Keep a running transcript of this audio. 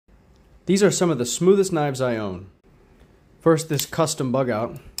These are some of the smoothest knives I own. First, this custom bug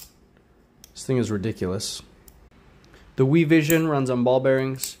out. This thing is ridiculous. The Wii Vision runs on ball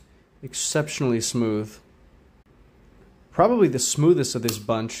bearings, exceptionally smooth. Probably the smoothest of this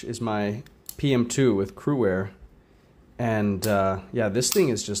bunch is my PM2 with Crewwear. And yeah, this thing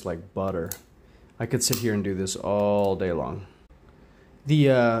is just like butter. I could sit here and do this all day long.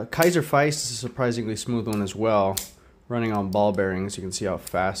 The Kaiser Feist is a surprisingly smooth one as well. Running on ball bearings, you can see how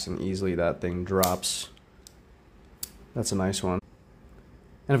fast and easily that thing drops. That's a nice one.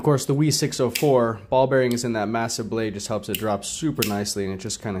 And of course the Wii 604, ball bearings in that massive blade just helps it drop super nicely, and it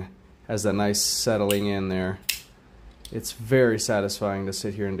just kind of has that nice settling in there. It's very satisfying to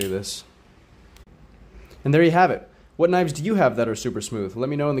sit here and do this. And there you have it. What knives do you have that are super smooth? Let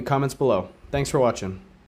me know in the comments below. Thanks for watching.